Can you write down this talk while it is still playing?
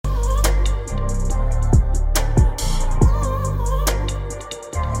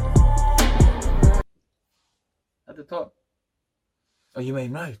top. Oh, you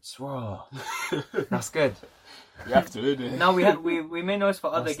made notes? Wow. That's good. You have to, innit? Now we made notes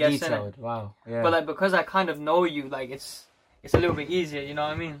for other That's guests, detailed. innit? Wow. Yeah. But like because I kind of know you, like it's a little bit easier. You know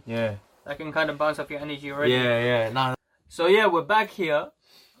what I mean? yeah. I can kind of bounce off your energy already. Yeah. Nah. So yeah, we're back here,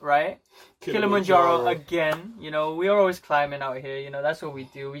 right? Kilimanjaro again. You know, we are always climbing out here. You know, that's what we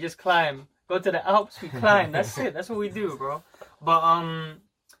do. We just climb. Go to the Alps, we climb. That's it. That's what we do, bro. But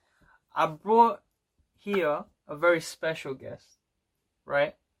I brought here a very special guest,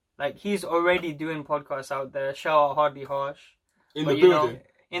 right? Like he's already doing podcasts out there. Shout out Hardly Harsh. In But, the you building. know,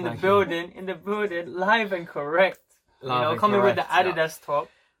 in the building, live and correct. Live and coming with the correct, Adidas top.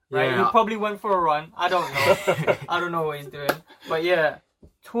 Right, Yeah. he probably went for a run. I don't know. I don't know what he's doing. But yeah,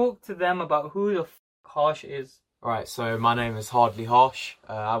 talk to them about who the Harsh is. Right, so my name is Hardly Harsh.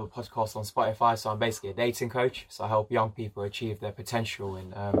 I have a podcast on Spotify, so I'm basically a dating coach. So I help young people achieve their potential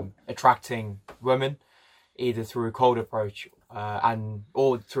in attracting women, either through a cold approach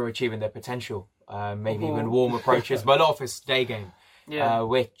or through achieving their potential. Maybe even warm approaches, but a lot of it's day game. Yeah.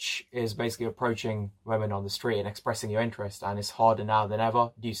 Which is basically approaching women on the street and expressing your interest, and it's harder now than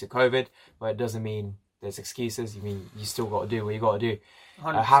ever due to COVID, but it doesn't mean there's excuses. You mean you still got to do what you got to do.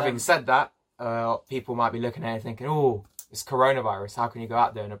 100%. Having said that, people might be looking at it thinking, oh, it's coronavirus, how can you go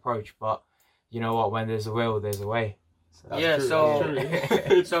out there and approach? But you know what, when there's a will, there's a way. So Yeah, true, so that's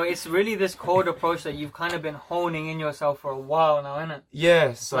true. so it's really this cold approach that you've kind of been honing in yourself for a while now, isn't it?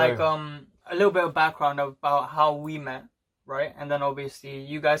 yeah, so Like a little bit of background about how we met, right? And then obviously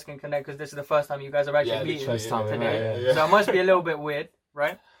you guys can connect because this is the first time you guys are actually meeting first time we today. met, yeah. So it must be a little bit weird,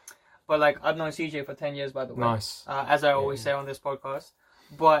 right? But like I've known CJ for 10 years, by the way. nice. As I always say on this podcast.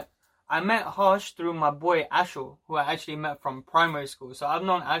 But I met Harsh through my boy Ashul, who I actually met from primary school. So I've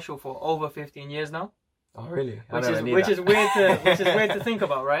known Ashul for over 15 years now, Oh really? I which never is knew which that. is weird to think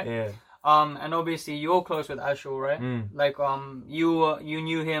about, right? Yeah. And obviously you're close with Ashul, right? Mm, Like you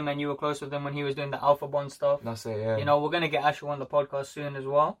knew him and you were close with him when he was doing the Alpha Bond stuff. that's it. Yeah. You know, we're gonna get Ashul on the podcast soon as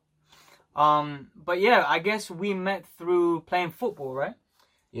well. But yeah, I guess we met through playing football, right?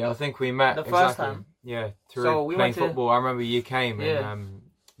 Yeah, I think we met The first exactly. time. Yeah, through So we playing went to- football. I remember you came Yeah. and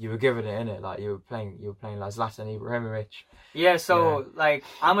you were giving it in it. Like you were playing like Zlatan Ibrahimovic. Yeah, so like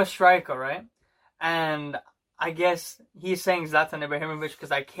I'm a striker, right? And I guess he's saying Zlatan Ibrahimovic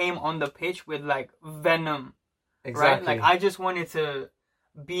because I came on the pitch with like venom, Exactly. right? Like I just wanted to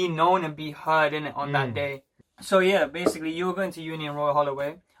be known and be heard in it on that day. So yeah, basically you were going to uni in Royal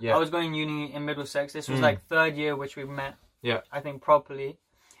Holloway. Yeah. I was going uni in Middlesex. This was Mm. like third year which we met. Yeah. I think properly.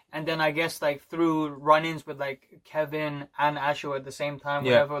 And then I guess like through run-ins with like Kevin and Asho at the same time,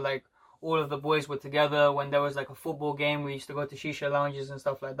 Yeah. whenever like all of the boys were together, when there was like a football game, we used to go to shisha lounges and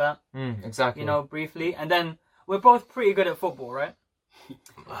stuff like that, Exactly. you know, briefly. And then we're both pretty good at football, right?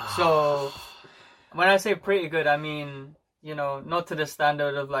 So when I say pretty good, I mean, you know, not to the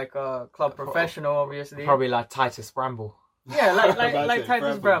standard of like a club professional, obviously. Probably like Titus Bramble. Yeah, like That's it, Titus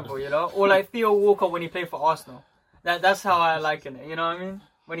Bramble. Bramble, you know, or like Theo Walker when he played for Arsenal. That's how I liken it. You know what I mean?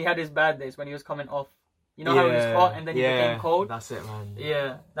 When he had his bad days, when he was coming off. You know how he was hot and then he became cold. That's it, man.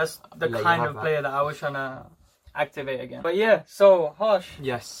 Yeah, that's the Let you kind have of that. player that I was trying to activate again. But yeah, so Harsh,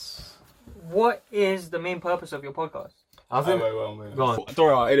 Yes. what is the main purpose of your podcast? I think. Wait. Go on. Don't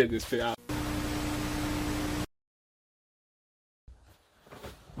worry, I'll edit this bit out.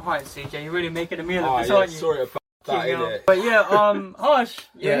 Alright, CJ, you're really making a meal of Ah, this, yeah, aren't you? sorry about that, King, yo. innit? But yeah, Harsh,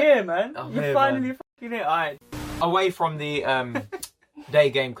 you're Yeah. here, man. I'm You're here, finally man. fucking here. Alright. Away from the day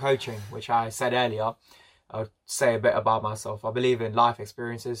game coaching, which I said earlier, I'll say a bit about myself. I believe in life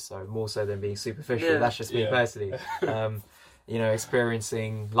experiences, so more so than being superficial. Yeah. That's just me Yeah. personally. You know,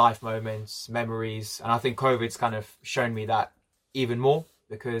 experiencing life moments, memories, and I think COVID's kind of shown me that even more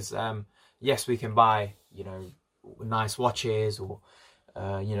because yes, we can buy, you know, nice watches or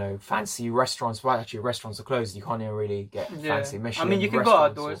you know, fancy restaurants. Well, actually, restaurants are closed. You can't even really get fancy Michelin. I mean, you can go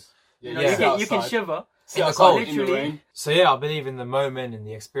restaurants or- outdoors. You know, Yeah. you can shiver. Sit the outside cold. in the Literally. rain. So yeah, I believe in the moment and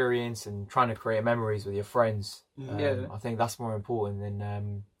the experience and trying to create memories with your friends. Yeah. I think that's more important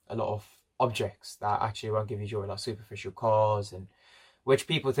than a lot of objects that actually won't give you joy, like superficial cars, and which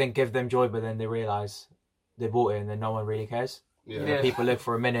people think give them joy, but then they realise they bought it and then no one really cares. Yeah. Yeah. People live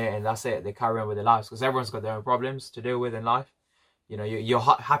for a minute and that's it. They carry on with their lives because everyone's got their own problems to deal with in life. You know, you're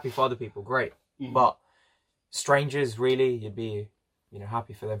happy for other people, great, but strangers, really, you'd be, you know,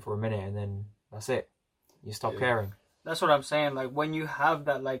 happy for them for a minute and then that's it. You stop caring. That's what I'm saying. Like when you have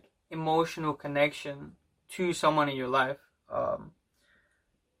that like emotional connection to someone in your life,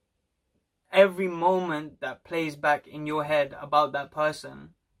 every moment that plays back in your head about that person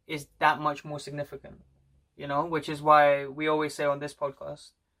is that much more significant, you know, which is why we always say on this podcast,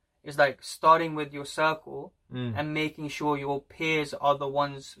 is like starting with your circle Mm. and making sure your peers are the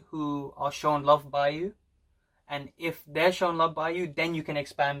ones who are shown love by you. And if they're shown love by you, then you can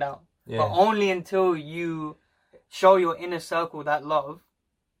expand out. Yeah. But only until you show your inner circle that love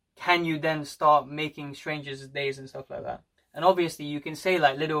can you then start making strangers' days and stuff like that. And obviously you can say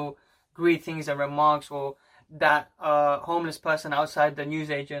like little greetings and remarks, or that homeless person outside the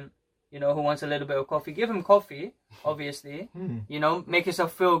newsagent, you know, who wants a little bit of coffee, give him coffee, obviously. You know, make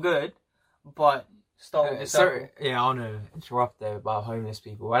yourself feel good, but start with the circle. I want to interrupt there about homeless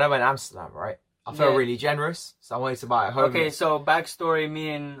people. When I went to Amsterdam, right, I felt really generous, so I wanted to buy a homeless. Okay, so backstory,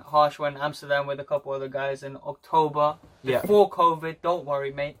 me and Harsh went to Amsterdam with a couple other guys in October, before COVID, don't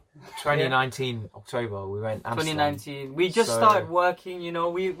worry, mate. 2019, October, we went Amsterdam. 2019. We just started working, you know,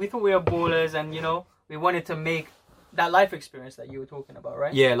 we thought we were ballers, and, you know, we wanted to make that life experience that you were talking about,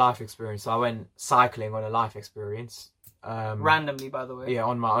 right? Yeah, life experience. So I went cycling on a life experience. Randomly, by the way. Yeah,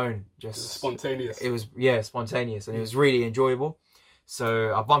 on my own. Just spontaneous. It was, spontaneous, and it was really enjoyable.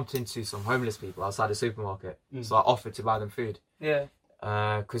 So I bumped into some homeless people outside the supermarket. So I offered to buy them food. Yeah.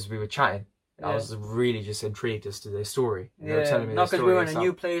 Because we were chatting. Yeah. I was really just intrigued as to their story. They Yeah, were telling me not their because we story were in and a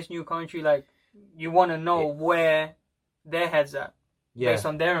new place, new country, like, you want to know where their head's at. Based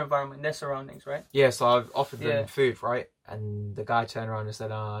on their environment, their surroundings, right? Yeah, so I offered them food, right? And the guy turned around and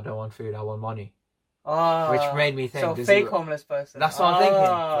said, I don't want food, I want money. Which made me think... So fake homeless person. That's what I'm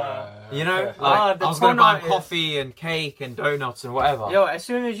thinking. You know, like, I was going to buy him coffee and cake and donuts and whatever. Yo, as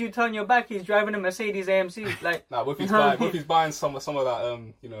soon as you turn your back, he's driving a Mercedes AMC. Like, nah, what if he's buying some of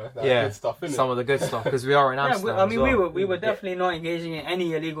that, you know, that good stuff, innit? Some of the good stuff, because we are in Amsterdam. I mean, we were definitely not engaging in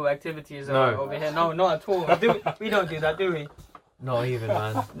any illegal activities over here. No, not at all. We don't do that, do we? Not even,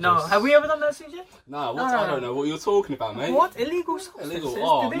 man. No. Have we ever done that, CJ? Nah, I don't know what you're talking about, mate. What? Illegal substances?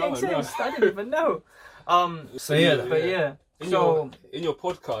 Illegal? Do they exist? I didn't even know. So yeah, but yeah. In your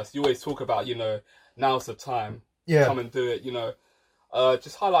podcast, you always talk about, you know, now's the time. Yeah. Come and do it, you know.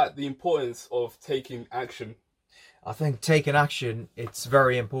 Just highlight the importance of taking action. I think taking action, it's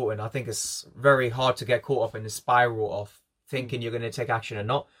very important. I think it's very hard to get caught up in the spiral of thinking you're going to take action or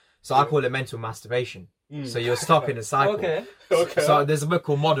not. So I call it mental masturbation. So you're stuck in a cycle. Okay. So there's a book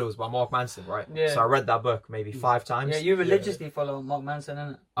called Models by Mark Manson, right? Yeah. So I read that book maybe 5 times. Yeah, you religiously follow Mark Manson,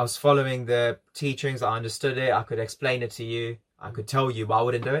 innit? I was following the teachings. I understood it. I could explain it to you. I could tell you, but I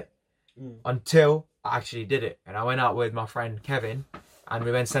wouldn't do it until I actually did it. And I went out with my friend Kevin, and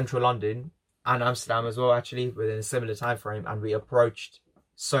we went central London and Amsterdam as well, actually, within a similar time frame. And we approached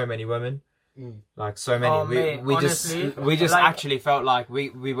so many women. Like so many, we honestly, just like, actually felt like we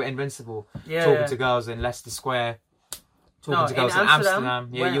were invincible. Talking to girls in Leicester Square, talking to girls in Amsterdam.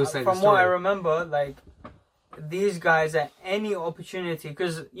 Yeah, you'll say the story. From what I remember, like, these guys at any opportunity,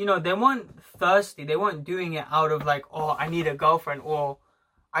 because, you know, they weren't thirsty. They weren't doing it out of like, oh, I need a girlfriend, or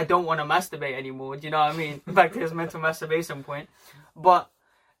I don't want to masturbate anymore. Do you know what I mean? Back to this mental masturbation point. But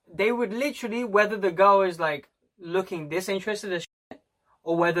they would literally, whether the girl is like looking disinterested as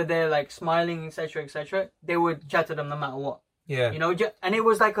or whether they're like smiling, etc., they would chat to them no matter what. Yeah. You know, and it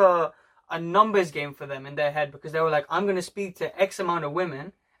was like a numbers game for them in their head, because they were like, I'm going to speak to X amount of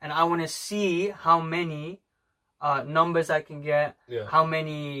women, and I want to see how many numbers I can get, how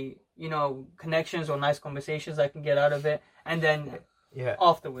many, you know, connections or nice conversations I can get out of it, and then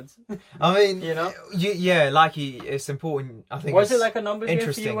afterwards. I mean, you know, it's important. I think was it like a numbers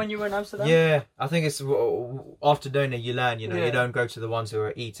game for you when you were in Amsterdam? Yeah, I think it's after doing it, you learn. You know, you don't go to the ones who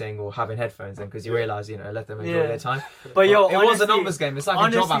are eating or having headphones in, because you realize, you know, let them enjoy their time. But yo, it was a numbers game. It's like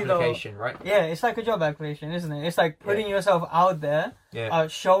a job application, right? Yeah, it's like a job application, isn't it? It's like putting yourself out there,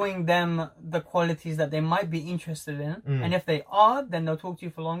 showing them the qualities that they might be interested in, and if they are, then they'll talk to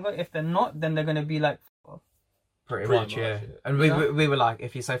you for longer. If they're not, then they're gonna be like, Pretty much, yeah. And we were like,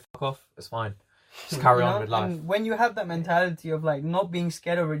 if you say fuck off, it's fine. Just carry on with life. And when you have that mentality of like not being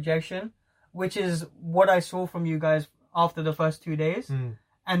scared of rejection, which is what I saw from you guys after the first 2 days,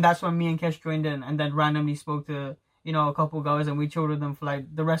 and that's when me and Kesh joined in, and then randomly spoke to, you know, a couple girls, and we chilled with them for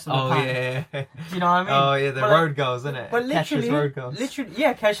like the rest of the time. Yeah. Do you know what I mean? Oh yeah, the road girls, isn't it? But literally, Kesh's road girls.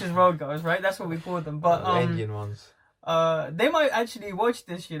 Kesh's road girls, right? That's what we call them. But the Indian ones. They might actually watch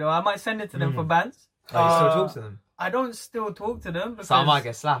this. You know, I might send it to them for bans. Oh, you still talk to them? I don't still talk to them. So I might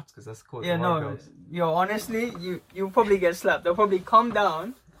get slapped because that's called girls. Yo, honestly, you'll probably get slapped. They'll probably come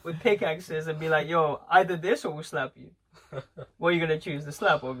down with pickaxes and be like, yo, either this or we'll slap you. What are you going to choose? The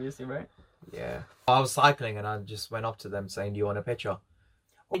slap, obviously, right? Yeah. I was cycling and I just went up to them saying, do you want a picture?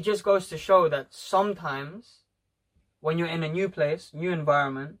 It just goes to show that sometimes when you're in a new place, new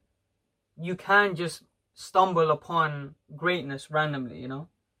environment, you can just stumble upon greatness randomly, you know?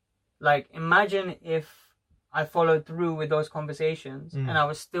 Like, imagine if I followed through with those conversations, and I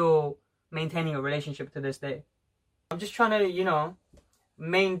was still maintaining a relationship to this day. I'm just trying to,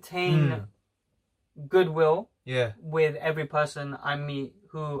 maintain goodwill with every person I meet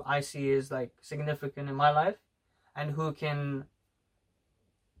who I see is like significant in my life and who can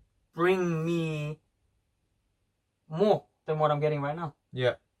bring me more than what I'm getting right now.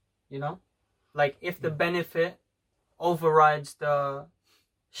 Yeah. Like if the benefit overrides the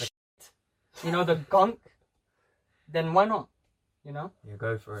the gunk, then why not? Yeah,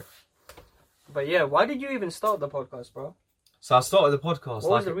 go for it. But yeah, why did you even start the podcast, bro? So I started the podcast.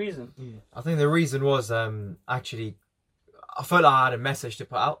 What was the reason? I think the reason was actually, I felt like I had a message to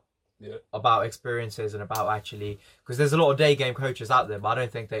put out about experiences and about actually, because there's a lot of day game coaches out there, but I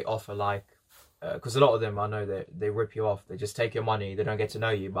don't think they offer like, because a lot of them I know that they rip you off. They just take your money. They don't get to know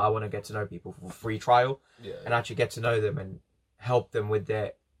you. But I want to get to know people for free trial and actually get to know them and help them with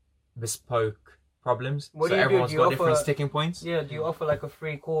their bespoke problems. What so do you everyone's do? got You different offer- sticking points. Yeah, do you offer like a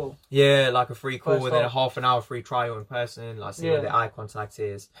free call? Yeah, like a free call First within a off. half an hour free trial in person. Like see where their eye contact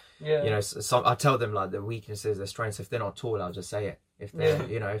is. Yeah. So I tell them like their weaknesses, their strengths. If they're not tall, I'll just say it. If they're,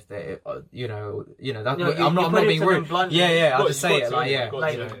 if they're, that I'm not being rude. Yeah, I'll just say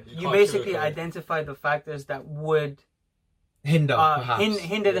it. You basically identify the factors that would hinder perhaps.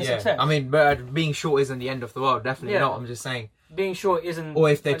 hinder the success. I mean, but being short isn't the end of the world. Definitely not. I'm just saying. Being short isn't, or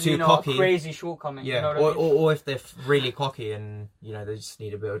if they're too cocky, a crazy shortcoming. Yeah, you know what I mean? or if they're really cocky and they just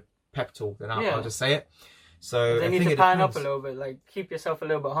need a bit of pep talk, then I'll just say it. So they need to pan up a little bit. Like keep yourself a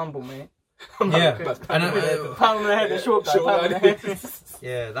little bit humble, mate. Yeah, pat on the head, the short guy. Pat on the head.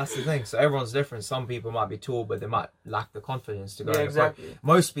 Yeah, that's the thing. So everyone's different. Some people might be tall, but they might lack the confidence to go. Yeah, exactly.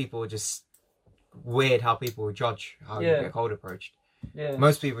 Most people are just weird how people judge how you get cold approached. Yeah.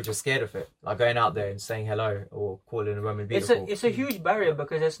 Most people are just scared of it, like going out there and saying hello or calling a woman beautiful. It's a huge barrier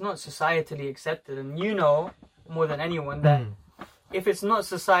because it's not societally accepted, and you know more than anyone that if it's not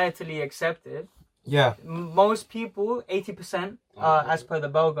societally accepted, most people, 80%, as per the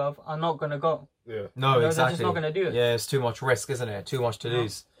Belgov, are not gonna go. Yeah. No, exactly. They're just not gonna do it. Yeah, it's too much risk, isn't it? Too much to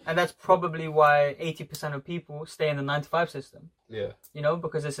lose. And that's probably why 80% of people stay in the 9-to-5 system. Yeah.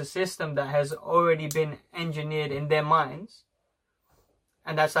 Because it's a system that has already been engineered in their minds.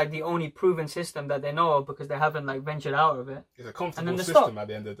 And that's like the only proven system that they know of because they haven't like ventured out of it. It's a comfortable system at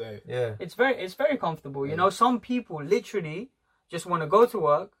the end of the day. Yeah. It's very comfortable. Some people literally just want to go to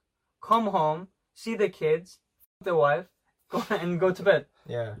work, come home, see their kids, their wife, and go to bed.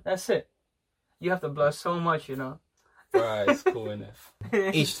 Yeah. That's it. You have to blush so much, Right, it's cool, isn't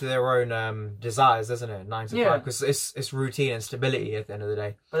it? Each to their own desires, isn't it? 9 to 5, because it's routine and stability at the end of the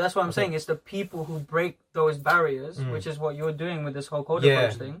day. But that's what I'm saying. It's the people who break those barriers, which is what you're doing with this whole code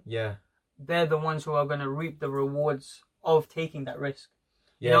approach thing. Yeah. They're the ones who are going to reap the rewards of taking that risk.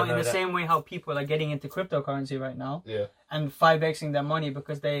 Yeah, in the same way how people are getting into cryptocurrency right now. Yeah. And 5xing their money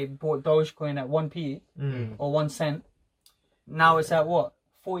because they bought Dogecoin at 1p or 1 cent. Now it's at what?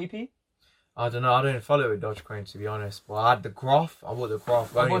 40p? I don't know. I don't follow with Dogecoin, to be honest. But I had the graph. I bought the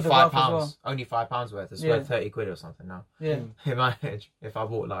graph. I Only bought the £5. graph as well. Only £5 worth. It's worth 30 quid or something now. Yeah. In my head, if I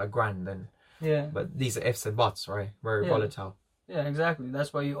bought like £1,000, then. Yeah. But these are ifs and buts, right? Very volatile. Yeah, exactly.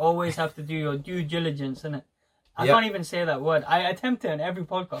 That's why you always have to do your due diligence, innit? I can't even say that word. I attempt it in every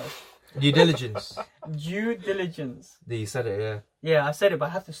podcast. Due diligence. Due diligence. You said it, yeah. Yeah, I said it, but I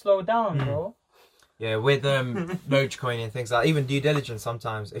have to slow down, bro. Yeah, with Dogecoin and things like that, even due diligence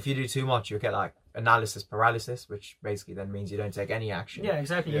sometimes, if you do too much, you get like analysis paralysis, which basically then means you don't take any action. Yeah,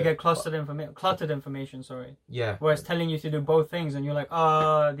 exactly. You get cluttered information, sorry. Yeah. Where it's telling you to do both things and you're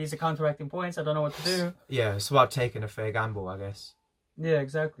like, these are counteracting points, I don't know what to do. Yeah, it's about taking a fair gamble, I guess. Yeah,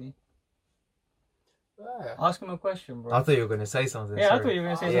 exactly. Yeah. Ask him a question, bro. I thought you were going to say something. Yeah, sorry. I thought you were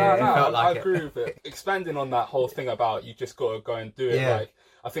going to say Yeah, something. it felt like I agree with it. Expanding on that whole thing about you just got to go and do it. Yeah. Like,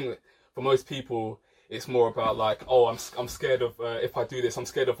 I think that for most people, it's more about like, oh, I'm scared of if I do this, I'm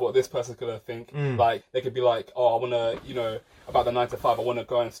scared of what this person's gonna think. Like they could be like, oh, I wanna, about the 9 to 5, I wanna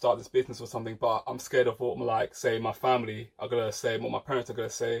go and start this business or something, but I'm scared of what my family are gonna say, what my parents are gonna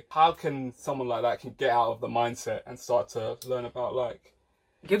say. How can someone like that can get out of the mindset and start to learn about like?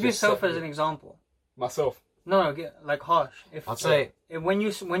 Give yourself as an example. Myself. No, like harsh. I'd say when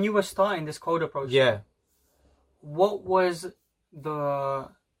you were starting this code approach. Yeah. What was the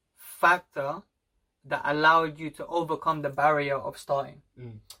factor that allowed you to overcome the barrier of starting?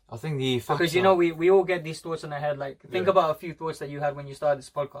 I think the factor... Because we all get these thoughts in our head. Like think about a few thoughts that you had when you started this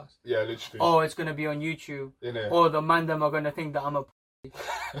podcast. Yeah, literally. Oh, it's gonna be on YouTube. Or the man them are gonna think that I'm a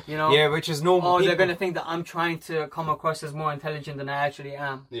Yeah, which is normal. Or they're gonna think that I'm trying to come across as more intelligent than I actually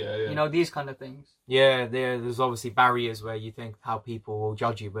am. Yeah. These kind of things. Yeah, there's obviously barriers where you think how people will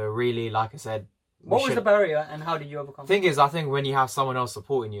judge you, but really, like I said, What was the barrier, and how did you overcome? Thing is, I think when you have someone else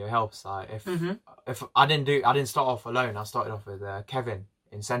supporting you, it helps. Like if I didn't start off alone. I started off with Kevin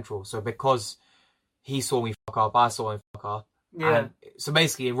in Central. So because he saw me fuck up, I saw him fuck up. Yeah. And so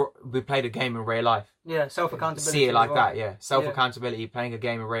basically, we played a game in real life. Yeah, self-accountability. See it like that, yeah. Self-accountability, playing a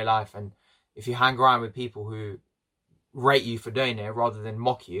game in real life. And if you hang around with people who rate you for doing it rather than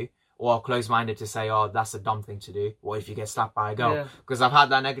mock you, or are close-minded to say, oh, that's a dumb thing to do, what if you get slapped by a girl? Because I've had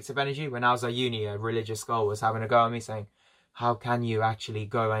that negative energy. When I was at uni, a religious girl was having a go at me saying, how can you actually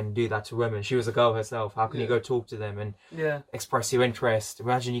go and do that to women? She was a girl herself. How can you go talk to them and express your interest?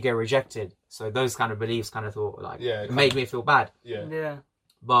 Imagine you get rejected. So those kind of beliefs kind of thought, like, it made me feel bad. Yeah.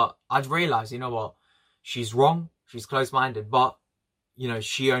 But I'd realised, you know what? She's wrong. She's close-minded. But, you know,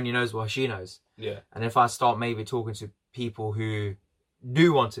 she only knows what she knows. Yeah. And if I start maybe talking to people who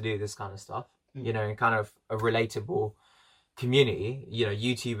do want to do this kind of stuff, you know, in kind of a relatable community, you know,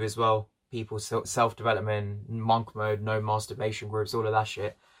 YouTube as well, people self-development, monk mode, no masturbation groups, all of that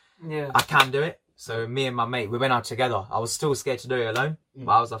shit. Yeah. I can do it. So me and my mate, we went out together. I was still scared to do it alone,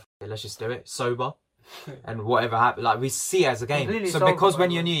 but I was like, let's just do it sober. And whatever happened, like, we see it as a game. Completely so sober, because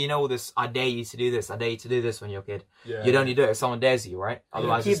when you're new, you know all this, I dare you to do this, I dare you to do this when you're a kid. Yeah. You'd only do it if someone dares you, right?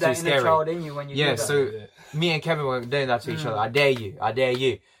 Otherwise keep it's too that scary. inner child in you when you do that. So me and Kevin were doing that to each other. I dare you, I dare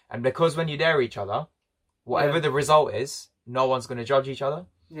you. And because when you dare each other, whatever the result is, no one's going to judge each other.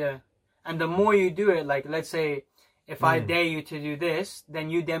 Yeah. And the more you do it, like, let's say, if I dare you to do this, then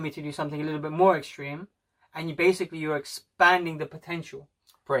you dare me to do something a little bit more extreme. And you're expanding the potential.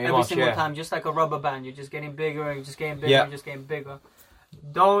 Pretty Every much, single time, just like a rubber band. You're just getting bigger and just getting bigger and just getting bigger.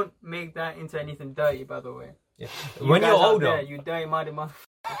 Don't make that into anything dirty, by the way. Yeah. When you're older, you dirty minded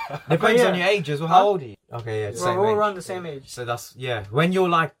motherfucker. Depends on your age as well. How old are you? Okay, yeah, we're all around the same age. So that's, when you're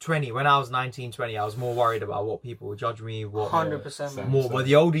like 20, when I was 19, 20, I was more worried about what people would judge me, 100%. More. But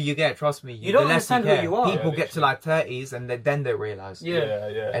the older you get, trust me, you don't understand who you are. People get to like 30s and then they realise.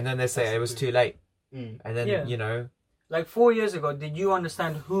 Yeah. And then they say it was too late. And then, you know. Like 4 years ago, did you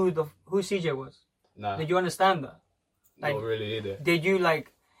understand who CJ was? No. Did you understand that? Like, not really either. Did you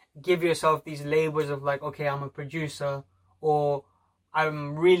like give yourself these labels of like, okay, I'm a producer, or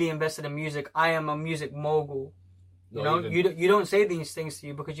I'm really invested in music, I am a music mogul? You know, you don't say these things to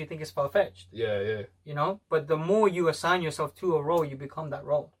you because you think it's far-fetched. Yeah. You know, but the more you assign yourself to a role, you become that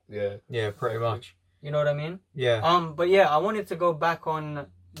role. Yeah, pretty much. You know what I mean? Yeah. But yeah, I wanted to go back on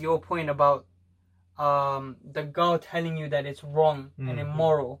your point about the girl telling you that it's wrong and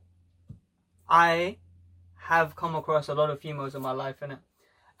immoral. I have come across a lot of females in my life, innit?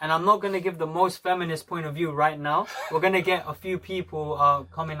 And I'm not going to give the most feminist point of view right now. We're going to get a few people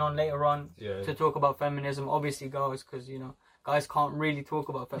coming on later on to talk about feminism. Obviously girls, because, you know, guys can't really talk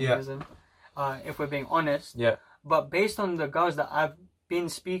about feminism if we're being honest. Yeah. But based on the girls that I've been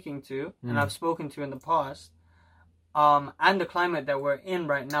speaking to and I've spoken to in the past, and the climate that we're in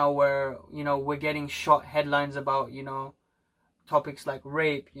right now, where, you know, we're getting shot headlines about, you know, topics like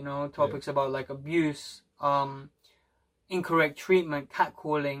rape, you know, topics about like abuse, incorrect treatment,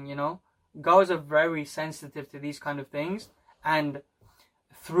 catcalling, you know, girls are very sensitive to these kind of things. And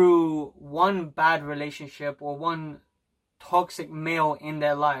through one bad relationship or one toxic male in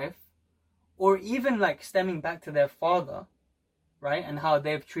their life, or even like stemming back to their father, right, and how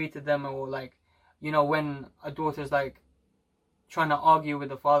they've treated them, or like, you know, when a daughter's like trying to argue with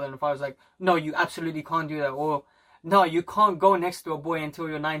the father and the father's like, no, you absolutely can't do that, or no, you can't go next to a boy until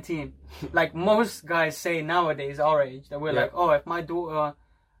you're 19. Like most guys say nowadays, our age, that we're like, oh, if my daughter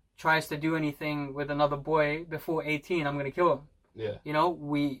tries to do anything with another boy before 18, I'm going to kill him. Yeah. You know,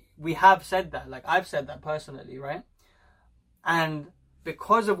 we have said that. Like, I've said that personally, right? And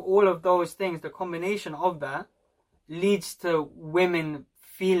because of all of those things, the combination of that leads to women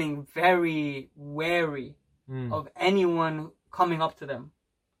feeling very wary of anyone coming up to them,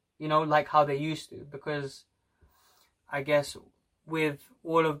 you know, like how they used to. Because I guess with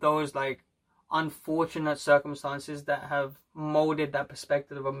all of those like unfortunate circumstances that have molded that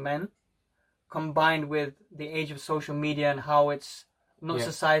perspective of men, combined with the age of social media and how it's not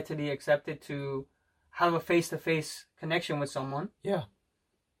societally accepted to have a face-to-face connection with someone. Yeah.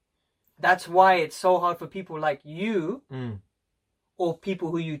 That's why it's so hard for people like you or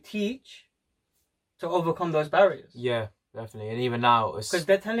people who you teach to overcome those barriers. Yeah, definitely. And even now, because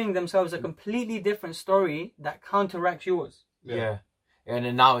they're telling themselves a completely different story that counteracts yours. Yeah. And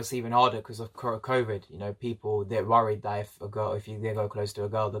then now it's even harder because of COVID. You know, people, they're worried that if they go close to a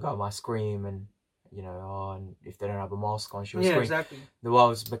girl, the girl might scream, and, you know, and if they don't have a mask on, she'll scream. Yeah, exactly. The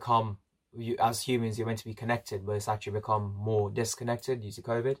world's become, as humans, you're meant to be connected, but it's actually become more disconnected due to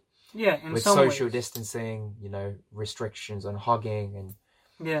COVID. Yeah, in with some social ways. distancing, you know, restrictions on hugging and...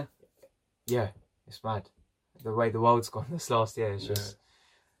 Yeah. Yeah. It's mad. The way the world's gone this last year is just,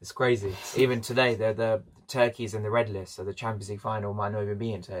 it's crazy. Even today, the Turkey's in the red list, so the Champions League final might not even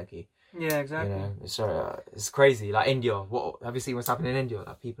be in Turkey. Yeah, exactly. You know, so it's crazy. Like India, what have you seen? What's happening in India?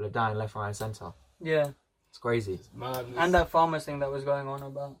 Like people are dying left, right, and center. Yeah, it's crazy. It's madness. And that farmers thing that was going on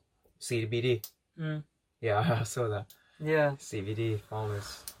about CBD. Yeah, I saw that. Yeah, CBD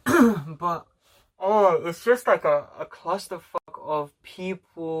farmers. But it's just like a clusterfuck of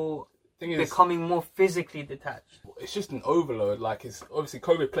people becoming more physically detached. It's just an overload. Like, it's obviously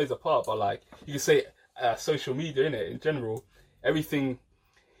COVID plays a part, but like you could say, social media in general, everything.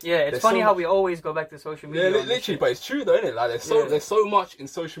 Yeah, it's funny how we always go back to social media. Yeah, literally, but it's true though, isn't it? Like, there's so much in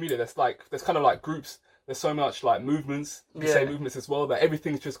social media. There's kind of like groups. There's so much like movements. You can say movements as well. That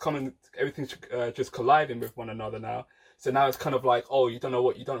everything's just colliding with one another now. So now it's kind of like, oh, you don't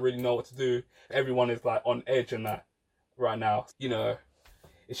really know what to do. Everyone is like on edge and that right now. You know,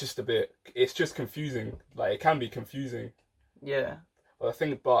 it's just confusing. Like, it can be confusing. Yeah. But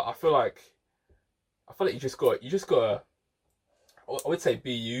I feel like you just gotta, I would say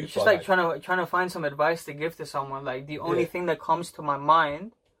be you. It's just like trying to find some advice to give to someone. Like, the only thing that comes to my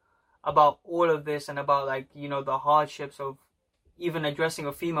mind about all of this and about, like, you know, the hardships of even addressing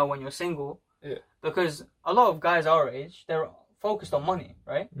a female when you're single. Yeah. Because a lot of guys our age, they're focused on money,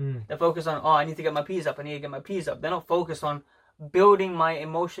 right? They're focused on, I need to get my P's up. They're not focused on building my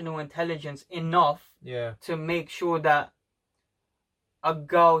emotional intelligence enough to make sure that a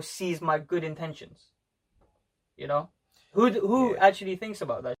girl sees my good intentions. You know? Who actually thinks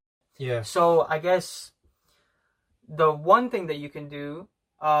about that? Yeah. So I guess the one thing that you can do,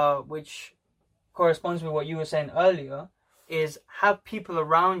 which corresponds with what you were saying earlier, is have people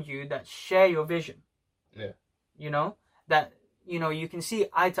around you that share your vision. Yeah. You know? That, you know, you can see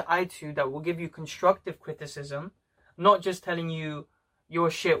eye to eye to, that will give you constructive criticism, not just telling you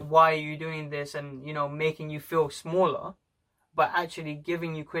your shit, why are you doing this, and, you know, making you feel smaller, but actually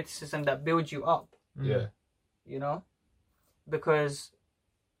giving you criticism that builds you up. Yeah. You know? Because,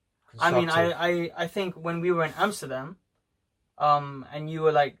 I mean, I think when we were in Amsterdam, and you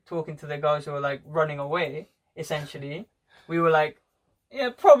were like talking to the guys who were like running away, essentially, we were like, yeah,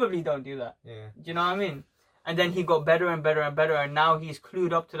 probably don't do that. Yeah. Do you know what I mean? And then he got better and better and better, and now he's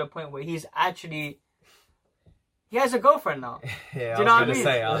clued up to the point where he has a girlfriend now. Yeah, do you know what I mean?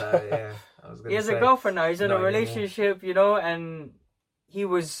 He has a girlfriend now. He's in a relationship, you know, and he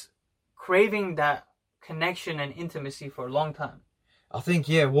was craving that connection and intimacy for a long time. I think,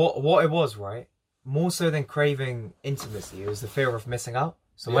 what it was, right? More so than craving intimacy, it was the fear of missing out.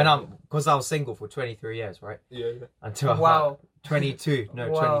 So because I was single for 23 years, right? Yeah. Until I was 22 and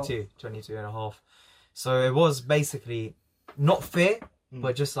a half. So it was basically not fear,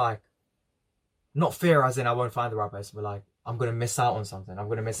 but just like, not fear as in I won't find the right person, but like, I'm going to miss out on something. I'm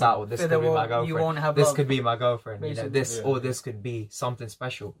going to miss out, or this could be my girlfriend. You won't have this love, could be my girlfriend. You know, basically. this could be something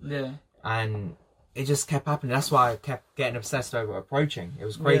special. Yeah. And it just kept happening. That's why I kept getting obsessed over approaching. It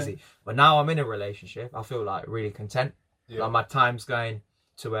was crazy. But now I'm in a relationship. I feel like really content. Yeah. Like my time's going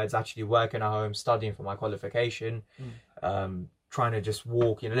towards actually working at home, studying for my qualification, trying to just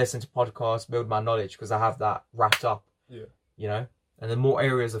walk, you know, listen to podcasts, build my knowledge, because I have that wrapped up. Yeah. You know? And the more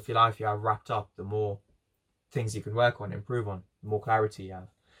areas of your life you have wrapped up, the more things you can work on, improve on, the more clarity you have.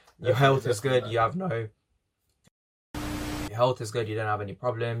 Your health is good, you have no... Your health is good, you don't have any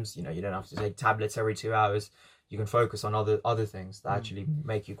problems, you know, you don't have to take tablets every 2 hours. You can focus on other things that actually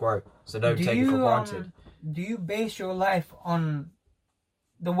make you grow. So don't take it for granted. Do you base your life on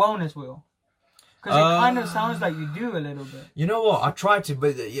the wellness wheel? Because it kind of sounds like you do a little bit. You know what? I try to,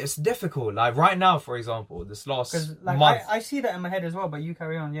 but it's difficult. Like right now, for example, this last month. I see that in my head as well, but you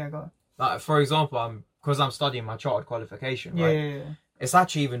carry on. Yeah, go on. Like, for example, because I'm studying my chartered qualification, right? Yeah. It's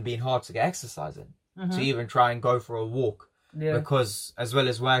actually even been hard to get exercise in. To even try and go for a walk. Yeah. Because as well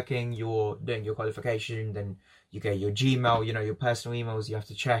as working, you're doing your qualification, then you get your Gmail, you know, your personal emails you have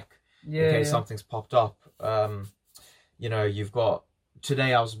to check in case something's popped up. You know, you've got...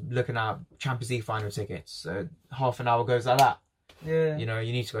 Today I was looking at Champions League final tickets. So half an hour goes like that. Yeah. You know,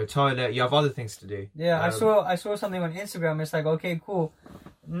 you need to go to the toilet. You have other things to do. Yeah, I saw something on Instagram. It's like, okay, cool.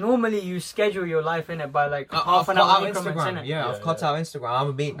 Normally you schedule your life in it by like half an hour increments, innit? Yeah, I've cut out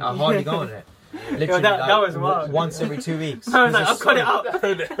Instagram. I hardly go on it. Literally, that was wild. Once every 2 weeks. I was like, I'll cut it out.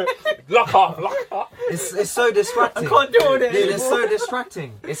 Lock off. It's so distracting. I can't do it anymore. Dude, it's so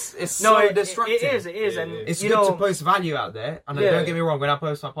distracting. It's so distracting. It is. And it's good to post value out there. And don't get me wrong, when I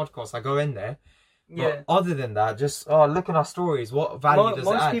post my podcast, I go in there. But other than that, just looking at stories, what value does it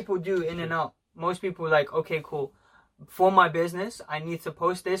add? Most people do in and out. Most people like, okay, cool. for my business, I need to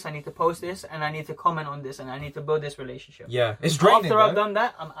post this, I need to post this, and I need to comment on this, and I need to build this relationship. Yeah, it's draining. After I've done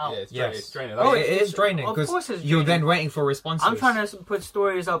that, I'm out. Yeah, it's draining. It is draining because you're then waiting for responses. I'm trying to put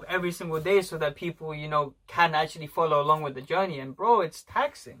stories up every single day so that people, can actually follow along with the journey. And bro, it's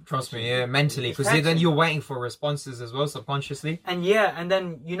taxing. Trust me, yeah, mentally, because then you're waiting for responses as well, subconsciously. And and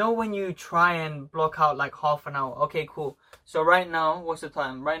then when you try and block out like half an hour. Okay, cool. So right now, what's the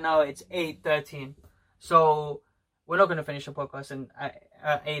time? Right now it's 8:13. So we're not going to finish the podcast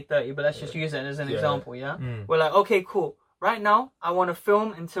at 8:30, but let's just use it as an example, yeah? We're like, okay, cool. Right now, I want to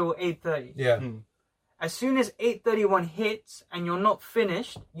film until 8:30. Yeah. As soon as 8:31 hits and you're not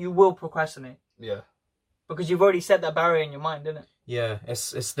finished, you will procrastinate. Yeah. Because you've already set that barrier in your mind, didn't it? Yeah,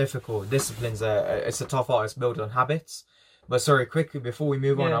 it's difficult. Discipline's it's a tough art. It's built on habits. But sorry, quickly, before we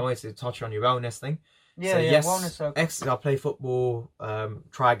move on, I wanted to touch on your wellness thing. Yeah, so, yes, wellness. I play football,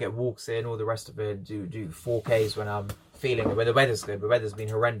 try to get walks in, all the rest of it, do 4Ks when I'm feeling it, when the weather's good. The weather's been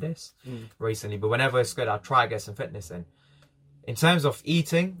horrendous recently, but whenever it's good, I try to get some fitness in. In terms of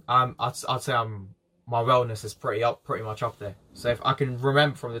eating, I'd say my wellness is pretty much up there. So if I can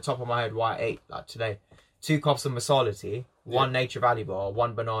remember from the top of my head what I ate like today, 2 cups of masala tea, 1 Nature Valley bar,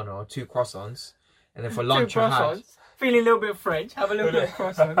 1 banana, 2 croissants, and then for lunch I had... Feeling a little bit French. Have a little bit of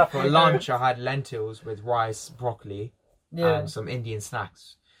croissant. For lunch, I had lentils with rice, broccoli, and some Indian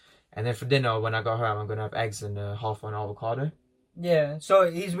snacks. And then for dinner, when I go home, I'm going to have eggs and half an avocado. Yeah, so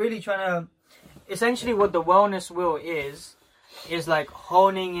he's really trying to... Essentially, what the wellness wheel is like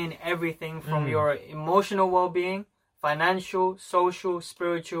honing in everything from your emotional well-being, financial, social,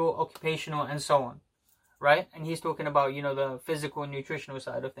 spiritual, occupational, and so on. Right? And he's talking about, the physical and nutritional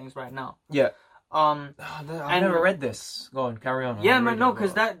side of things right now. Yeah. I never read this. Go on, carry on. Yeah, man, no,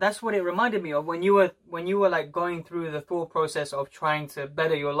 because that's what it reminded me of when you were like going through the thought process of trying to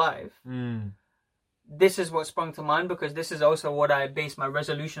better your life. This is what sprung to mind because this is also what I base my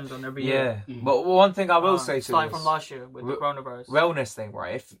resolutions on every year. Yeah, but one thing I will say to starting from last year with the coronavirus wellness thing,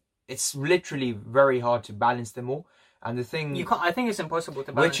 right? If it's literally very hard to balance them all, and the thing you can't. I think it's impossible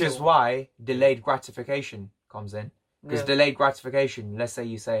to balance. Which is why delayed gratification comes in. Because delayed gratification, let's say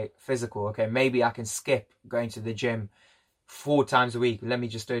you say physical, okay, maybe I can skip going to the gym 4 times a week. Let me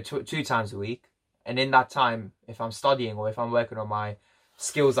just do it 2 times a week. And in that time, if I'm studying or if I'm working on my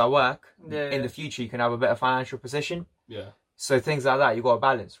skills at work, in the future, you can have a better financial position. Yeah. So things like that, you got to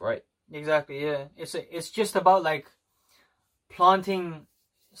balance, right? Exactly, yeah. It's just about like planting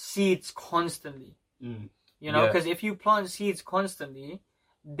seeds constantly. Because if you plant seeds constantly,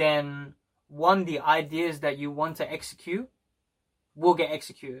 then... the ideas that you want to execute will get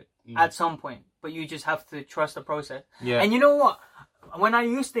executed at some point, but you just have to trust the process. Yeah. And you know what? When I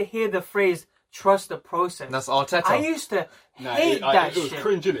used to hear the phrase "trust the process," that's Arteta. I used to hate that shit. It was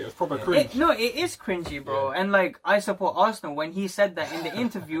cringe, innit? It was proper cringe. It is cringy, bro. Yeah. And like, I support Arsenal. When he said that in the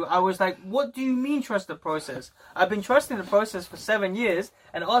interview, I was like, "What do you mean trust the process? I've been trusting the process for 7 years,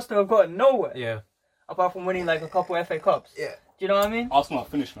 and Arsenal have gotten nowhere. Yeah. Apart from winning like a couple FA Cups. Yeah. Do you know what I mean? Arsenal are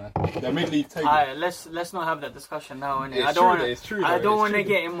finished, man. They're mid-league table. Alright, let's not have that discussion now. Innit? It's true. I don't want to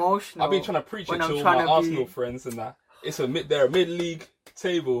get emotional. I've been trying to preach it to all my Arsenal friends and that. They're a mid-league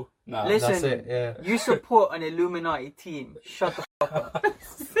table. Nah, listen, that's it, yeah. You support an Illuminati team. Shut the fuck up.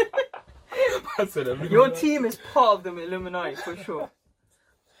 Your team is part of the Illuminati for sure.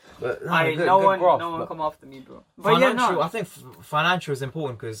 But no one come after me, bro. But I think financial is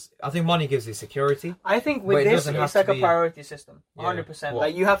important because I think money gives you security. I think with this, it's like a priority system. 100%.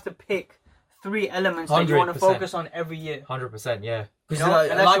 Like you have to pick 3 elements that you want to focus on every year. 100%, yeah. Because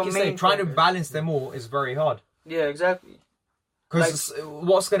like you say, trying to balance them all is very hard. Yeah, exactly. Because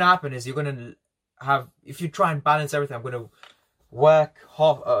what's going to happen is you're going to have, if you try and balance everything, I'm going to work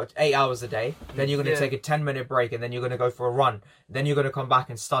 8 hours a day, then you're going to take a 10-minute break, and then you're going to go for a run, then you're going to come back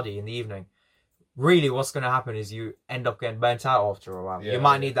and study in the evening. Really what's going to happen is you end up getting burnt out after a while. You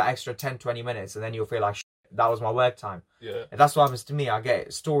might need that extra 10-20 minutes, and then you'll feel like that was my work time. And that's what happens to me. I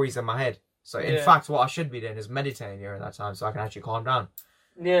get stories in my head. So in fact what I should be doing is meditating during that time so I can actually calm down.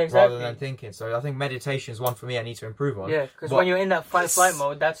 Yeah, exactly. Rather than thinking. So I think meditation is one for me I need to improve on. Yeah, because when you're in that fight-flight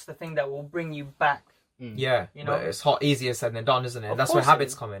mode, that's the thing that will bring you back. Yeah, but it's easier said than done, isn't it? That's where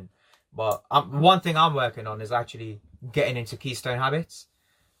habits come in. But one thing I'm working on is actually getting into Keystone habits.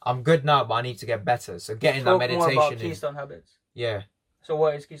 I'm good now, but I need to get better. So getting that meditation more about Keystone habits. Yeah. So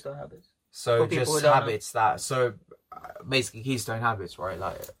what is Keystone habits? So just habits basically Keystone habits, right?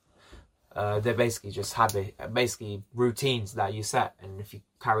 Like they're basically just basically routines that you set, and if you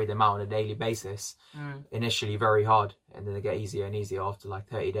carry them out on a daily basis, initially very hard, and then they get easier and easier after like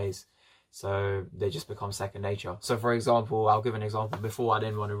 30 days. So they just become second nature. So for example, I'll give an example. Before, I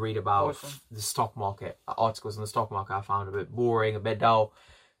didn't want to read about the stock market, articles on the stock market. I found a bit boring, a bit dull,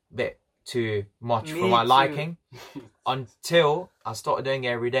 a bit too much for my liking. Until I started doing it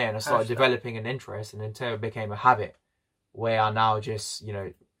every day and I started developing an interest, and until it became a habit where I now just, you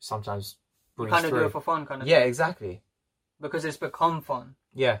know, sometimes kind of do it for fun, kind of. Yeah, exactly. Because it's become fun.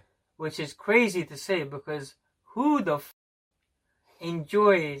 Yeah. Which is crazy to say, because who the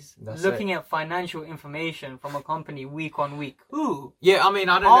enjoys looking at financial information from a company week on week? Who? Yeah, I mean,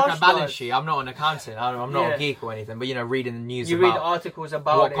 I don't look at balance sheet. I'm not an accountant. I'm not a geek or anything. But, you know, reading the news you read articles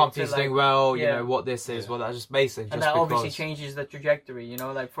about what companies doing well, you know, what this is. Well, that's just basic. And that obviously changes the trajectory, you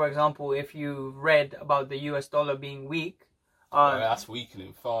know. Like, for example, if you read about the US dollar being weak. That's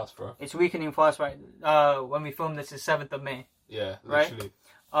weakening fast, bro. It's weakening fast, right? When we film this is 7th of May. Yeah, literally.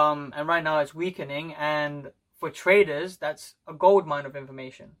 Right? And right now it's weakening, and for traders, that's a gold mine of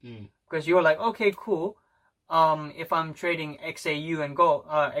information. Because you're like, okay, cool. If I'm trading XAU and gold,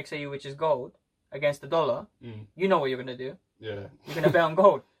 XAU, which is gold, against the dollar, you know what you're gonna do. Yeah. You're gonna bet on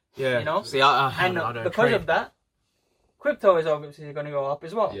gold. Yeah. You know. See, I don't because trade. of that, crypto is obviously gonna go up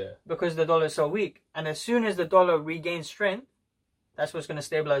as well. Yeah. Because the dollar is so weak, and as soon as the dollar regains strength, that's what's gonna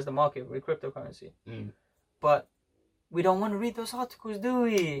stabilize the market with cryptocurrency. But we don't want to read those articles, do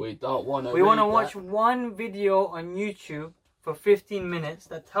we? We don't want to. We want to watch one video on YouTube for 15 minutes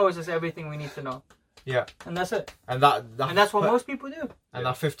that tells us everything we need to know. Yeah. And that's it. And that's what most people do. And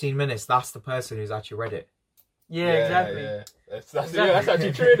that 15 minutes, that's the person who's actually read it. Yeah, exactly. Yeah. That's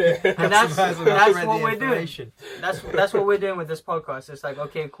actually true. And that's what we're doing. That's what we're doing with this podcast. It's like,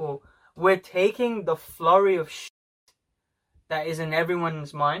 okay, cool. We're taking the flurry of shit that is in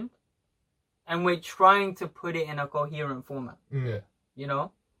everyone's mind, and we're trying to put it in a coherent format. Yeah. You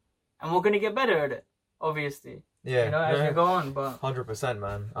know? And we're going to get better at it, obviously. Yeah. You know, as we go on. But 100%,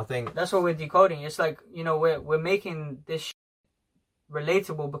 man. I think that's what we're decoding. It's like, you know, we're making this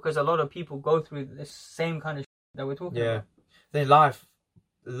relatable because a lot of people go through this same kind of that we're talking about. I think life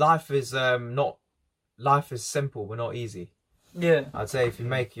is life is simple but not easy. Yeah. I'd say if you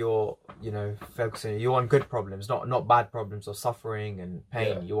make your, you know, focusing, you want good problems, not bad problems of suffering and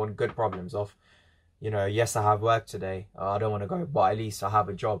pain. Yeah. You want good problems of, you know, yes, I have work today. I don't want to go, but at least I have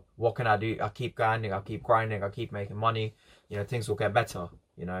a job. What can I do? I keep grinding, I keep making money. You know, things will get better,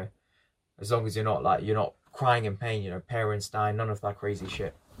 you know. As long as you're not crying in pain, you know, parents dying, none of that crazy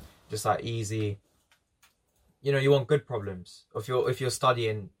shit. Just like easy. You know, you want good problems. If you're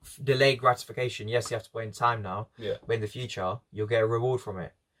studying delayed gratification, yes, you have to put in time now. Yeah. But in the future, you'll get a reward from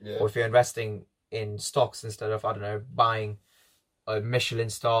it. Yeah. Or if you're investing in stocks instead of, I don't know, buying a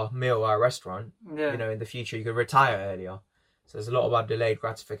Michelin star meal at a restaurant, you know, in the future you could retire earlier. So there's a lot about delayed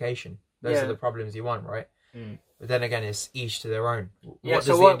gratification. Those are the problems you want, right? But then again, it's each to their own. Yeah.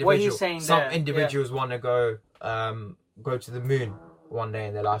 What he's saying, some individuals want to go to the moon one day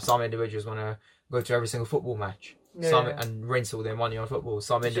in their life. Some individuals want to go to every single football match. And rinse all their money on football.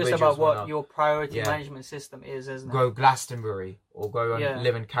 Some it's individuals just about what your priority management system is, isn't it? Go Glastonbury or go and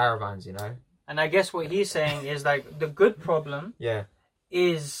live in caravans, you know. And I guess what he's saying is like the good problem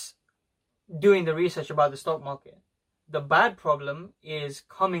is doing the research about the stock market. The bad problem is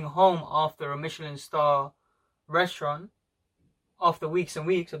coming home after a Michelin star restaurant after weeks and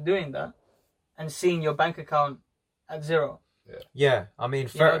weeks of doing that and seeing your bank account at zero. Yeah, I mean,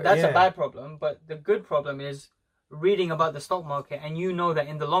 that's a bad problem. But the good problem is reading about the stock market, and you know that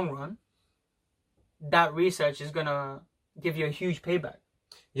in the long run, that research is gonna give you a huge payback.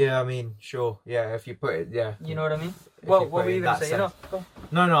 Yeah, I mean, sure. Yeah, if you put it, you know what I mean. Well, what were you gonna say? Sense.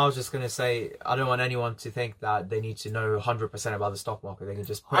 No, I was just gonna say I don't want anyone to think that they need to know 100% about the stock market. They can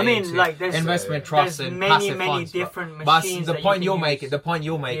just put like there's investment trusts and passive funds. Different machines. But the point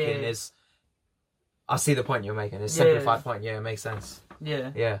you're making is. I see the point you're making. It's a simplified point. Yeah, it makes sense.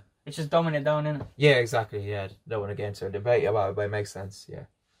 Yeah. Yeah. It's just dumbing it down, innit? Yeah, exactly. Yeah. Don't want to get into a debate about it, but it makes sense. Yeah.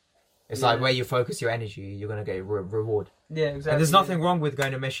 It's like where you focus your energy, you're going to get a reward. Yeah, exactly. And there's nothing wrong with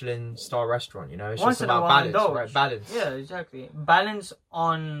going to a Michelin star restaurant, you know? It's just about balance, right? Balance. Yeah, exactly. Balance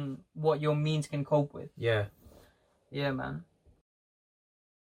on what your means can cope with. Yeah. Yeah, man.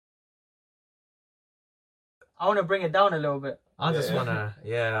 I want to bring it down a little bit. I just want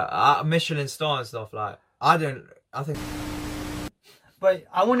to, Michelin star and stuff, like, I think... But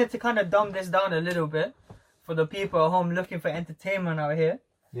I wanted to kind of dumb this down a little bit for the people at home looking for entertainment out here.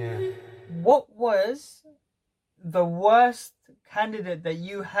 Yeah. What was the worst candidate that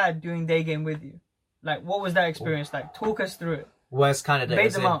you had doing day game with you? Like, what was that experience like? Talk us through it. Worst candidate?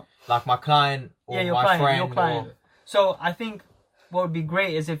 Bait them out. Like my client or my friend? Your client. Or... So I think what would be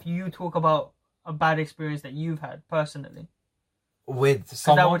great is if you talk about a bad experience that you've had personally. with Because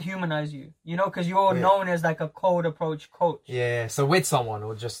someone. that would humanize you, you know, because you're known as like a cold approach coach. Yeah, so with someone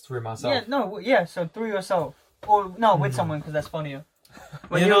or just through myself. Yeah, no, yeah. So through yourself, or no, with someone, because that's funnier.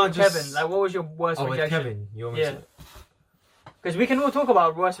 When You you know, were with just- Kevin, like, what was your worst Oh, with rejection? Kevin, you want me Yeah. to... Because we can all talk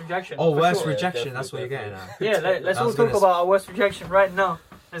about worst rejection. Oh, for worst sure. rejection. Yeah, That's what you're getting at. Yeah, let's I all was talk gonna about our worst rejection right now.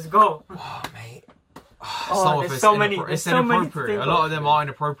 Let's go. Oh, mate. Oh, there's so many. There's It's so many to inappropriate. think A lot of. of them are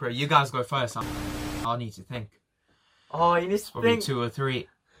inappropriate. You guys go first. I'll need to think. Oh, you need to Probably think. 2 or 3.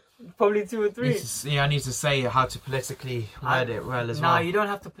 Probably 2 or 3. I need to say how to politically word it well as well. Nah, you don't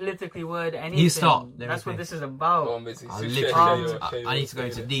have to politically word anything. You start. Let me That's what think. this is about. Go on, Mitzi. I So literally, share I need to go your-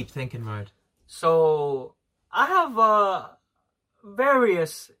 into deep thinking mode. So I have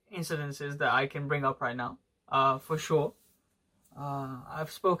various incidences that I can bring up right now, for sure.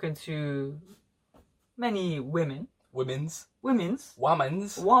 I've spoken to many women's, Women's.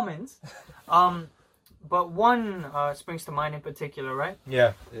 but one springs to mind in particular, right?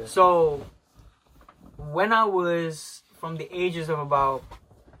 Yeah. So when I was from the ages of about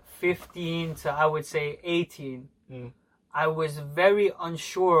 15 to, I would say, 18, I was very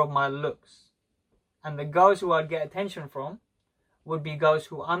unsure of my looks. And the girls who I'd get attention from would be girls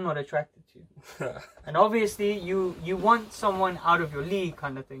who I'm not attracted to. And obviously, you want someone out of your league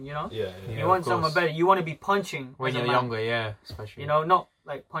kind of thing, you know? Yeah. You want someone better. You want to be punching. When as a you're man. younger, yeah, especially. You know, not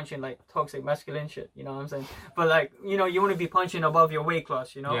like punching like toxic masculine shit, you know what I'm saying? But like, you know, you want to be punching above your weight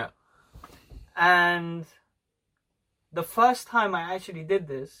class, you know? Yeah. And the first time I actually did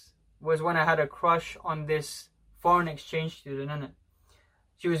this was when I had a crush on this foreign exchange student, innit?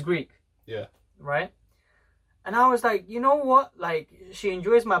 She was Greek. Yeah. Right? And I was like, you know what? Like, she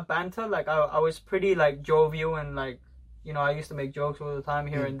enjoys my banter. Like, I was pretty, like, jovial and, like, you know, I used to make jokes all the time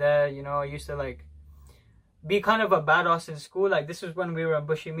here and there. You know, I used to, like, be kind of a badass in school. Like, this was when we were in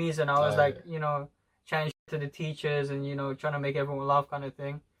Bushimis and I was, you know, chatting to the teachers and, you know, trying to make everyone laugh kind of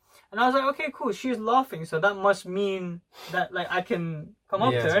thing. And I was like, okay, cool. She's laughing. So that must mean that, like, I can come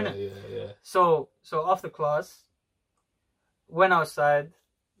up to her, innit? Yeah. So after class, went outside,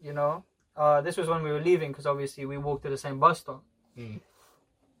 you know. This was when we were leaving because obviously we walked to the same bus stop.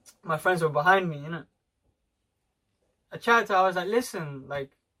 My friends were behind me, you know. I chatted to her, I was like, listen, like,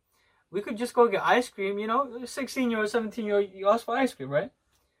 we could just go get ice cream, you know. 16-year-old, 17-year-old, you ask for ice cream, right?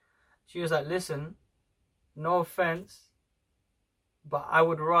 She was like, listen, no offense, but I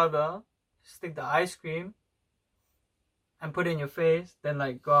would rather stick the ice cream and put it in your face than,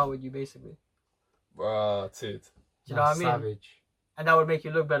 like, go out with you, basically. Rotted. Do you know what I mean? Savage. And that would make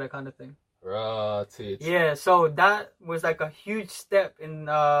you look better kind of thing. Rotted. Yeah, so that was like a huge step in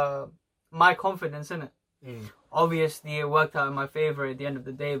my confidence in it. Obviously, it worked out in my favor at the end of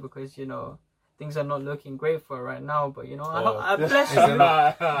the day because, you know, things are not looking great for her right now. But, you know, I bless you.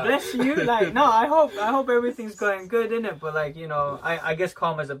 Bless you. Like, no, I hope everything's going good in it. But, like, you know, I guess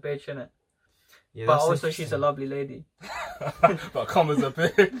karma's a bitch in it. Yeah, But that's also, interesting. she's a lovely lady. But karma's a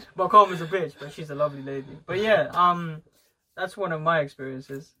bitch. But karma's a bitch, but she's a lovely lady. But yeah, that's one of my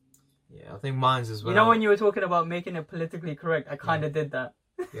experiences. Yeah, I think mine's as well. You know, when you were talking about making it politically correct, I kind of did that.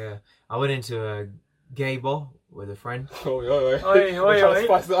 Yeah, I went into a gay bar with a friend. Oi. Oi.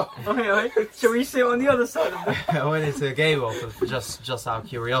 Spice it up. Okay. Shall we sit on the other side of the... I went into a gay bar for just out of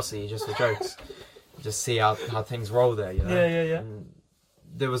curiosity, just for jokes, just see how things roll there. You know? Yeah. And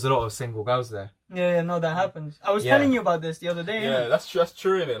there was a lot of single girls there. Yeah, no, that happens. I was Yeah. telling you about this the other day. Yeah, innit? that's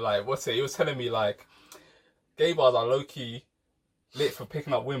true, innit? Like, what's it? He was telling me, like, gay bars are low-key lit for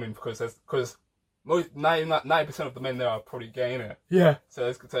picking up women because 90% of the men there are probably gay, innit? Yeah.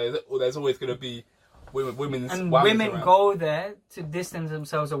 So there's always going to be women's And whammers women around. go there to distance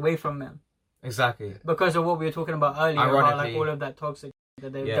themselves away from men Exactly. because of what we were talking about earlier about like Ironically. all of that toxic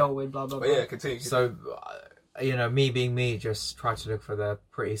that they've Yeah. dealt with, blah blah But blah. yeah, continue. So, you know, me being me, just try to look for the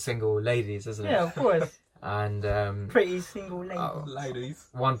pretty single ladies, isn't it? Yeah, of course. And Pretty single lady. Ladies.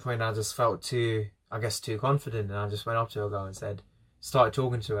 one point I just felt too confident, and I just went up to a girl and started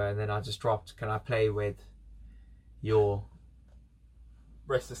talking to her, and then I just dropped, "Can I play with your..."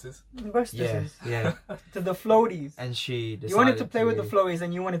 Breastises. Yeah. To the floaties. And she decided You wanted to play with the floaties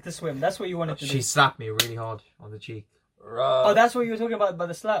and you wanted to swim. That's what you wanted to do. She slapped me really hard on the cheek. Oh, that's what you were talking about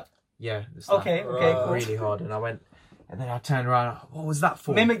the slap. Yeah, the slap. Okay, cool. Really hard, and I went, and then I turned around. What was that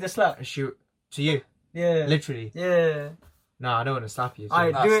for? Mimic the slap. And she, to you, Yeah. literally. Yeah. No, I don't want to slap you. So.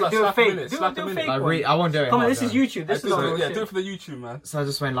 Alright, Nah, do slap it a fake. minute, Do slap a a minute. fake Like, one. I won't do it. Come on, hard, this is though. YouTube. This is not real do shit. it for the YouTube, man. So I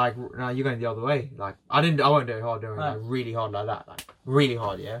just went like, no, you're going the other way. Like, I won't do it hard, like really hard like that. Like, really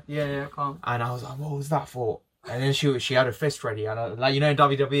hard, yeah? Yeah, calm. And I was like, what was that for? And then she had her fist ready, and like, you know, in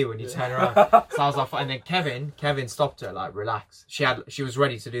WWE when you turn around. So I was like, and then Kevin stopped her, like, relax. She was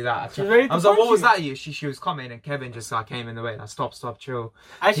ready to do that. She was ready to I was like, what punch was you. that? She was coming, and Kevin just like came in the way. Like, stop, chill.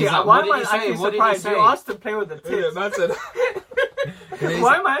 Actually, He's like, why what am I did he say? acting What did he surprised? say? You asked to play with the Yeah, tits. man said.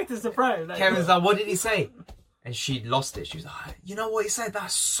 Why am I acting surprised? Like, Kevin's like, what did he say? And she lost it. She was like, you know what he said?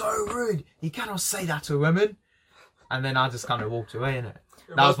 That's so rude. You cannot say that to a woman. And then I just kind of walked away, innit?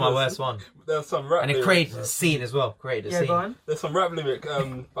 That was my worst one. There's some rap And it lyric, created a scene as well. Created a scene. go on. There's some rap lyric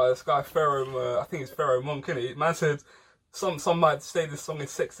by this guy Pharaoh. I think it's Pharaoh Monk, innit? Man said, some might say this song is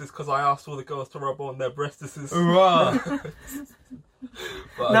sexist because I asked all the girls to rub on their breastises. Right.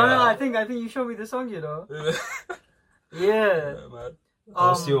 But, No, I think you showed me the song, you know. Yeah. Yeah, man.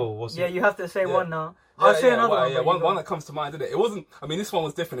 What's your? Yeah, you have to say one now. Yeah, I'll say another one. Yeah, but you one go. that comes to mind, didn't it? It wasn't. I mean, this one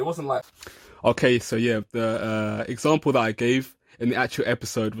was different. It wasn't like. Okay, so yeah, the example that I gave in the actual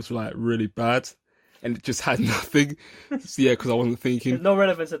episode was like really bad, and it just had nothing. So, yeah, because I wasn't thinking. There's no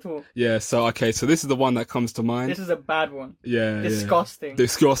relevance at all. Yeah, so okay, so this is the one that comes to mind. This is a bad one. Yeah, Disgusting.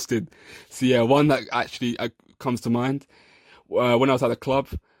 Disgusting. So yeah, one that actually comes to mind. When I was at the club,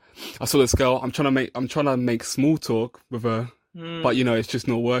 I saw this girl. I'm trying to make small talk with her. But you know, it's just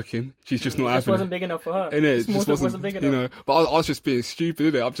not working. She's just not This having wasn't it. big enough for her. It Small just talk wasn't big enough. You know, but I was just being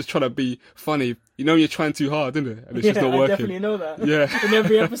stupid, innit? I'm just trying to be funny. You know, you're trying too hard, isn't it? And it's just not I working. definitely know that. Yeah. In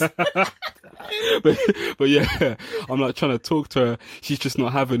every episode. but yeah, I'm like trying to talk to her. She's just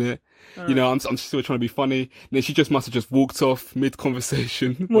not having it. You know, I'm still trying to be funny. And then she just must have just walked off mid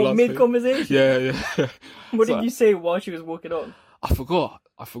conversation. What, mid-conversation? Yeah. What So, did you say while she was walking on? I forgot.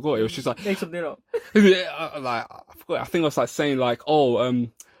 It was just like, Make something up. yeah, I forgot. I think I was like saying like, oh,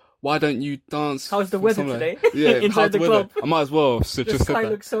 why don't you dance? How's the or weather something today? like- Yeah, Inside how's the weather? club. I might as well. So The just said sky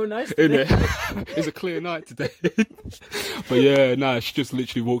that. looks so nice today. It's a clear night today. But yeah, nah, she just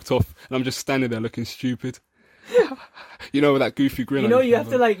literally walked off, and I'm just standing there looking stupid. You know, with that goofy grin. You know, you have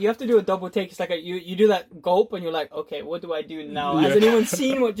to do a double take. It's like you do that gulp, and you're like, okay, what do I do now? Has anyone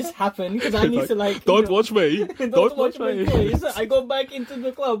seen what just happened? Because I need to like. Don't watch me. Don't watch my face. I go back into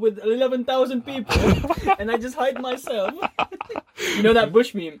the club with 11,000 people, and I just hide myself. You know that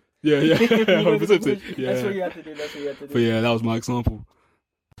bush meme. Yeah. You know the 100%. bush- Yeah. That's what you have to do. But yeah, that was my example.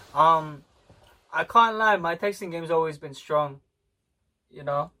 I can't lie. My texting game's always been strong. You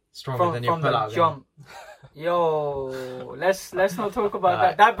know. Stronger than your from the pull-out jump. Yo, let's not talk about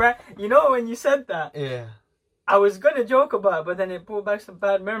that. That brand, you know, when you said that, Yeah. I was gonna joke about it, but then it brought back some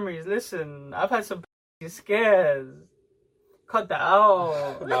bad memories. Listen, I've had some scares. Cut that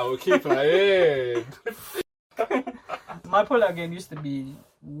out. Now we'll keep it in. My pull-out game used to be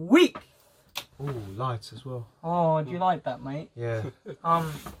weak. Ooh, lights as well. Oh, do you like that, mate? Yeah.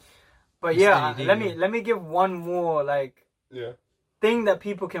 But It's yeah, LED, let me give one more like Yeah. thing that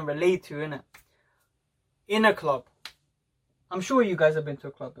people can relate to, innit? In a club. I'm sure you guys have been to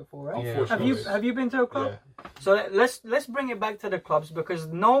a club before, right? Yeah. Have you been to a club? Yeah. So let's bring it back to the clubs because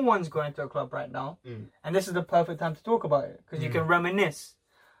no one's going to a club right now, and this is the perfect time to talk about it because you can reminisce,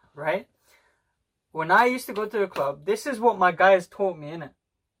 right? When I used to go to the club, this is what my guys taught me, innit?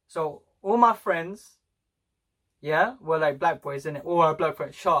 So all my friends, yeah, were like black boys, innit? All our black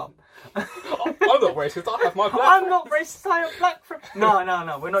friends, sharp. I'm not racist. I have my black. I'm not racist. I have black friends. No,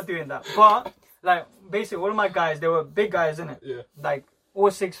 we're not doing that. But like basically, all of my guys, they were big guys, innit? Yeah. Like all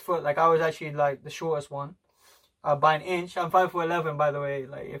 6 foot. Like I was actually like the shortest one. By an inch. I'm 5'11", by the way.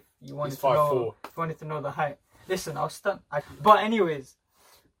 Like if you wanted He's to know, 5'4". if you wanted to know the height. Listen, I was stunned. But anyways,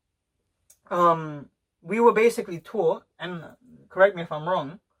 we were basically taught, and correct me if I'm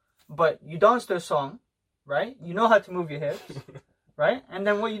wrong, but you dance to a song, right? You know how to move your hips, right? And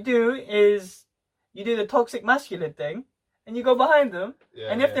then what you do is you do the toxic masculine thing, and you go behind them,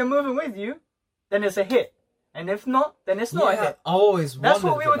 and if they're moving with you, then it's a hit. And if not, then it's not a hit. I always That's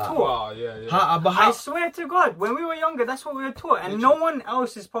wondered what we were that. taught. Wow, yeah. I swear to God, when we were younger, that's what we were taught, and no one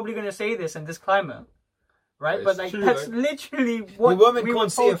else is probably going to say this in this climate, right? It's But like true, that's like- literally what The women we were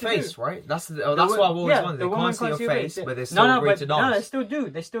can't see told your to face, do. right? That's why I've always wondered. the They woman can't see your face, yeah. but they still agree to dance. No, they still do.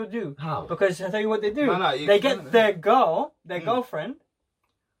 They still do. How? Because I tell you what they do. No, you they can- get their girlfriend,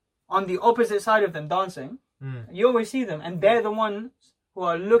 on the opposite side of them dancing. You always see them, and they're the ones who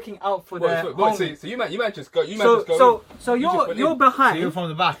are looking out for their homie. So you might just go. You might just go. So You just went you're in. behind. So you're from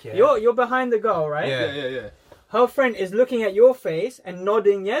the back, yeah? You're behind the girl, right? Yeah. Yeah. Her friend is looking at your face and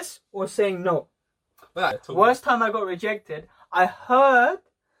nodding yes or saying no. Worst time I got rejected, I heard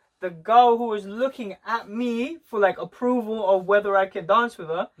the girl who was looking at me for like approval of whether I could dance with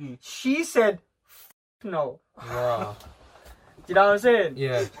her. She said, no. Wow. You know what I'm saying?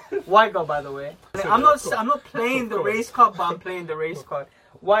 Yeah. White girl, by the way. I'm not playing the race card, but I'm playing the race card.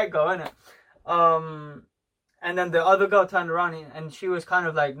 White girl, innit? And then the other girl turned around and she was kind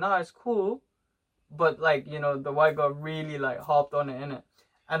of like, "No, it's cool," but like, you know, the white girl really like hopped on it, innit?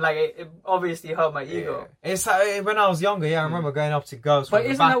 And like it obviously hurt my ego. It's like, when I was younger, I remember going up to girls. But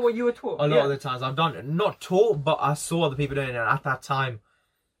isn't that what you were taught? A lot of the times I've done it, not taught, but I saw other people doing it at that time,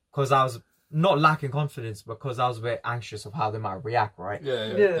 because I was not lacking confidence, because I was a bit anxious of how they might react, right?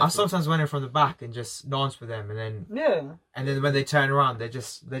 Yeah. I sometimes went in from the back and just danced with them, and then when they turn around, they're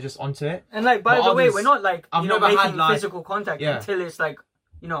just onto it. And like, by the way, we're not like I've never never making had, like, physical contact until it's like,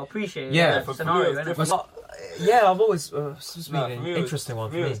 you know, appreciated. Yeah, for scenario. me it was innit? I've always interesting one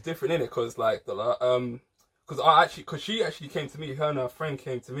for me. It was different in it because she actually came to me. Her and her friend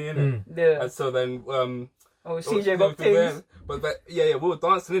came to me in it. Yeah. And so then CJ got things. But we were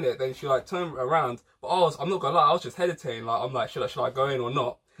dancing in it. Then she like turned around. But I'm not gonna lie, I was just hesitating. Like I'm like, should I go in or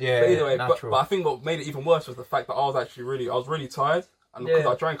not? Yeah. But anyway, natural. but I think what made it even worse was the fact that I was really tired, and because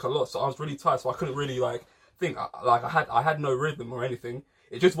I drank a lot, so I was really tired, so I couldn't really like think. Like I had no rhythm or anything.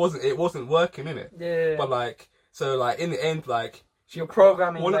 It just wasn't working in it. Yeah. But like in the end, like your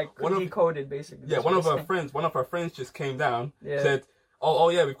programming decoded basically. Yeah, one of her friends just came down, said, oh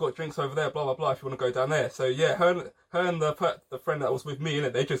yeah, we've got drinks over there, blah blah blah, if you want to go down there. So yeah, her and the friend that was with me in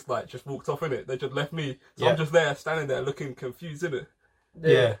it, they just walked off in it. They just left me. So I'm just there, standing there looking confused in it.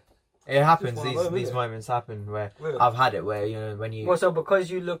 Yeah. It happens. These moments happen where I've had it where, you know, when you. Well, so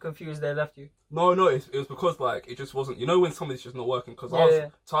because you look confused, they left you. No, it was because like it just wasn't. You know when something's just not working, because I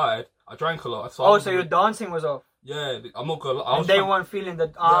was tired. I drank a lot. So your dancing was off. Yeah, I'm not gonna. And they weren't feeling the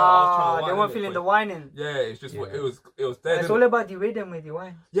they weren't feeling the whining. Yeah, it's just it was dead. It's all about the rhythm with the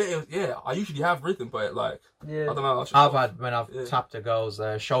wine. Yeah, I usually have rhythm, but like I don't know. I've had when I've tapped a girl's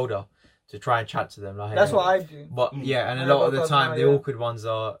shoulder to try and chat to them. Like, that's what I do. But and a lot of the time the awkward ones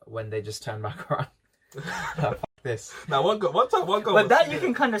are when they just turn back around. Like, this. Now one time. But that you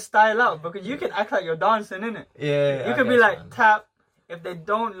can kind of style out because you can act like you're dancing, innit? Yeah. You could be like tap. If they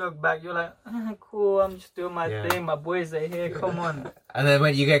don't look back, you're like, cool, I'm just doing my thing. My boys are here, come on. And then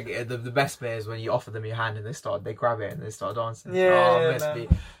when you get the best bit is when you offer them your hand and they grab it and they start dancing. Yeah,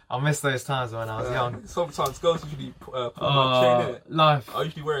 I miss those times when I was young. Sometimes girls usually pull my chain in it. Life. I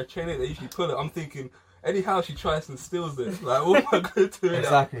usually wear a chain in it. They usually pull it. I'm thinking, anyhow she tries and steals it. Like, what am I going to do?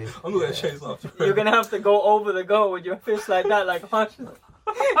 Exactly. I'm not going to chase after her. You're going to have to go over the goal with your fist like that, like Hush.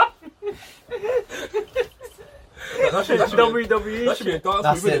 That should WWE. That should be a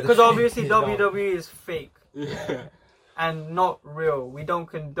dance move, because obviously WWE is fake. Yeah. And not real. We don't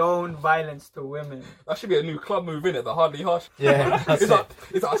condone violence to women. That should be a new club move, innit? The Hardly Harsh. Yeah. It's like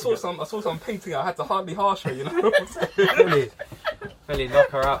I saw some painting. I had to Hardly Harsh her. You know. Really knock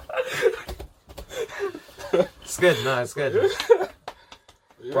her out. It's good. No, it's good.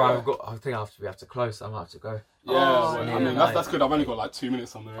 Yeah. Bro, I think we have to close. I might have to go. Yeah, I mean that's good. I've only got like 2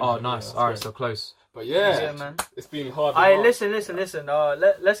 minutes on there. Oh, nice. All right, so close. But yeah, man. It's been hard. Alright, listen.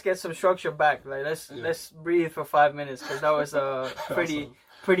 Let's get some structure back. Like let's breathe for 5 minutes because that was a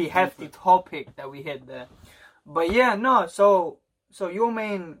pretty hefty topic that we hit there. But yeah, no. So your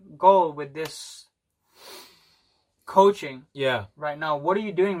main goal with this coaching, right now, what are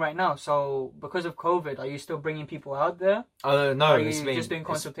you doing right now? So because of COVID, are you still bringing people out there? No, are you just doing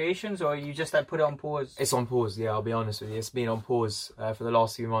consultations, or are you just like put it on pause? It's on pause. Yeah, I'll be honest with you. It's been on pause for the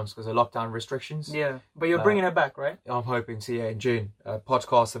last few months because of lockdown restrictions. Yeah, but you're bringing it back, right? I'm hoping to. Yeah, in June.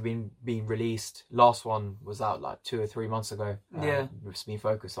 Podcasts have been released. Last one was out like 2 or 3 months ago. It's been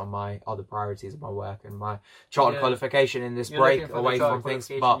focused on my other priorities of my work and my chartered qualification in this break away from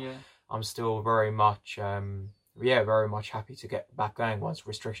things. But I'm still very much. Very much happy to get back going once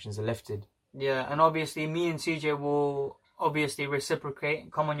restrictions are lifted. Yeah, and obviously me and CJ will obviously reciprocate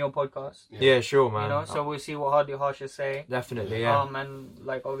and come on your podcast. Yeah, sure, man. You know, so we'll see what Hardly Harsh is saying. Definitely, yeah. And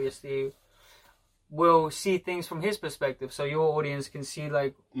like obviously we'll see things from his perspective, so your audience can see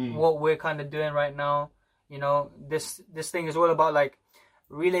like what we're kind of doing right now. You know, this thing is all about like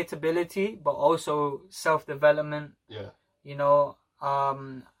relatability, but also self-development. Yeah. You know,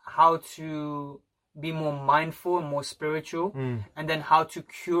 how to be more mindful and more spiritual, and then how to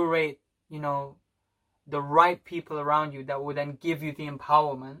curate, you know, the right people around you that will then give you the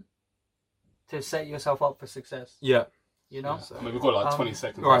empowerment to set yourself up for success. Yeah. You know? I mean, we've got like 20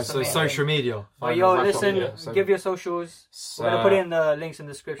 seconds. Alright, so social media. But yo, listen, give your socials. We're going to put in the links in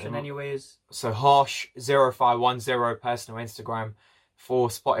the description anyways. So Harsh0510 personal Instagram, for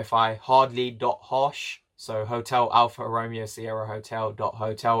Spotify, hardly.harsh. So Hotel Alpha Romeo Sierra Hotel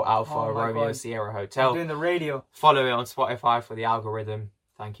Alpha Romeo Sierra Hotel. I'm doing the radio. Follow it on Spotify for the algorithm.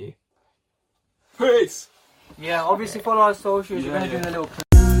 Thank you. Peace. Yeah, obviously follow our socials. You're going to do the little